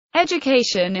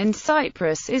Education in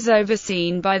Cyprus is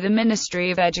overseen by the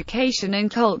Ministry of Education and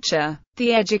Culture.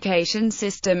 The education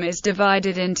system is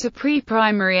divided into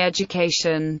pre-primary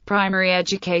education, primary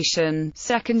education,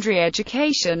 secondary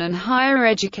education and higher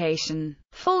education.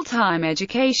 Full-time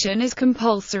education is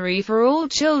compulsory for all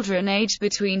children aged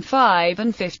between 5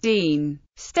 and 15.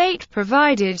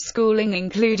 State-provided schooling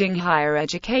including higher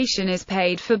education is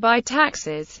paid for by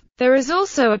taxes. There is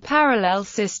also a parallel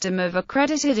system of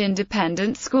accredited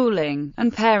independent schooling,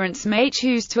 and parents may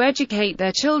choose to educate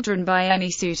their children by any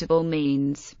suitable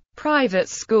means. Private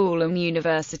school and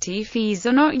university fees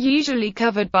are not usually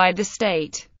covered by the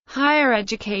state. Higher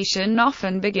education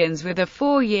often begins with a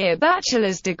 4-year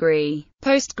bachelor's degree.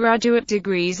 Postgraduate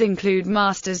degrees include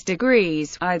master's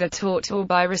degrees, either taught or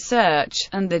by research,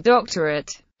 and the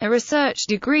doctorate, a research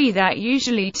degree that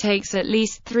usually takes at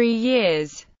least 3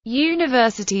 years.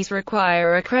 Universities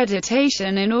require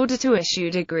accreditation in order to issue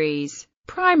degrees.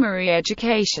 Primary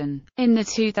education. In the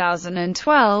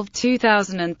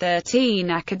 2012-2013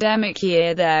 academic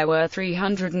year there were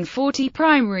 340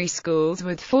 primary schools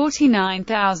with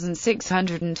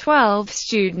 49,612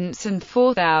 students and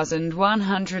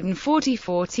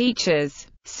 4,144 teachers.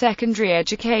 Secondary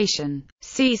education.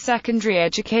 See secondary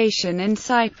education in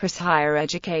Cyprus. Higher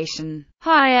education.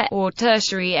 Higher or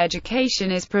tertiary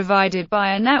education is provided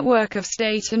by a network of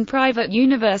state and private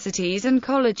universities and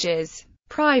colleges.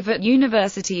 Private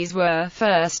universities were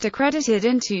first accredited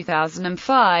in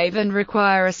 2005 and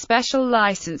require a special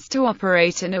license to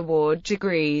operate and award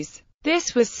degrees.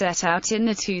 This was set out in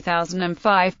the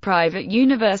 2005 Private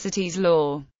Universities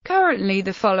Law. Currently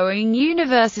the following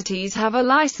universities have a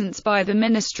license by the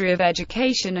Ministry of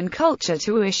Education and Culture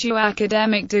to issue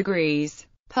academic degrees.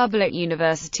 Public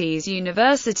universities: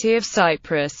 University of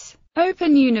Cyprus,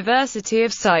 Open University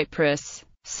of Cyprus,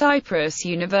 Cyprus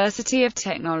University of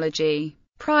Technology.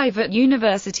 Private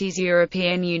universities: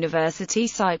 European University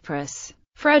Cyprus,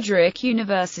 Frederick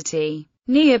University,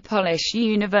 Neapolis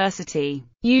University,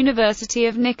 University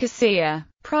of Nicosia.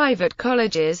 Private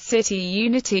colleges: City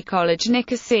Unity College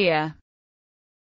Nicosia,